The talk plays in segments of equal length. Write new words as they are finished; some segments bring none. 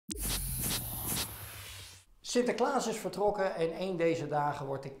Sinterklaas is vertrokken en een deze dagen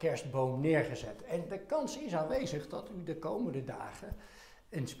wordt de kerstboom neergezet. En de kans is aanwezig dat u de komende dagen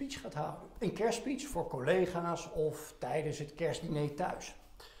een speech gaat houden. Een kerstspeech voor collega's of tijdens het kerstdiner thuis.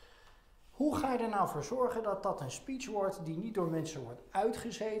 Hoe ga je er nou voor zorgen dat dat een speech wordt die niet door mensen wordt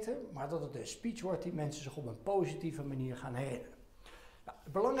uitgezeten, maar dat het een speech wordt die mensen zich op een positieve manier gaan herinneren? Nou,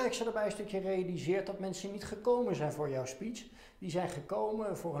 het belangrijkste daarbij is dat je realiseert dat mensen niet gekomen zijn voor jouw speech. Die zijn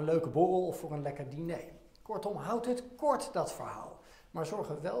gekomen voor een leuke borrel of voor een lekker diner. Kortom, houd het kort, dat verhaal. Maar zorg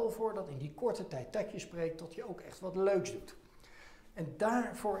er wel voor dat in die korte tijd dat je spreekt, dat je ook echt wat leuks doet. En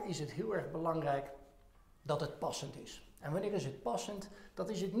daarvoor is het heel erg belangrijk dat het passend is. En wanneer is het passend? Dat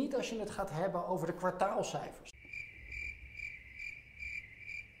is het niet als je het gaat hebben over de kwartaalcijfers.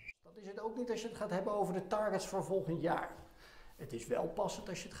 Dat is het ook niet als je het gaat hebben over de targets voor volgend jaar. Het is wel passend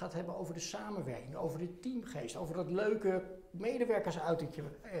als je het gaat hebben over de samenwerking, over de teamgeest, over dat leuke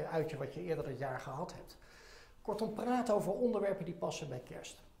medewerkersuitje wat je eerder het jaar gehad hebt. Kortom, praat over onderwerpen die passen bij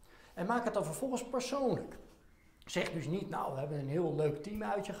kerst. En maak het dan vervolgens persoonlijk. Zeg dus niet, nou, we hebben een heel leuk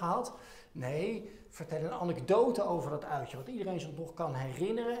teamuitje gehad. Nee, vertel een anekdote over dat uitje, wat iedereen zich nog kan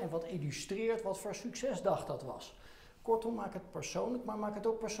herinneren en wat illustreert wat voor succesdag dat was. Kortom, maak het persoonlijk, maar maak het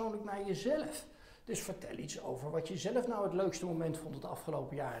ook persoonlijk naar jezelf. Dus vertel iets over wat je zelf nou het leukste moment vond het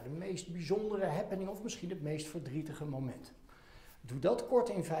afgelopen jaar. De meest bijzondere happening of misschien het meest verdrietige moment. Doe dat kort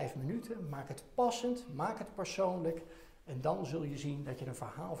in 5 minuten, maak het passend, maak het persoonlijk. En dan zul je zien dat je een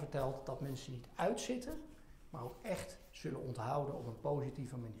verhaal vertelt dat mensen niet uitzitten, maar ook echt zullen onthouden op een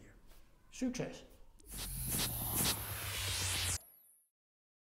positieve manier. Succes!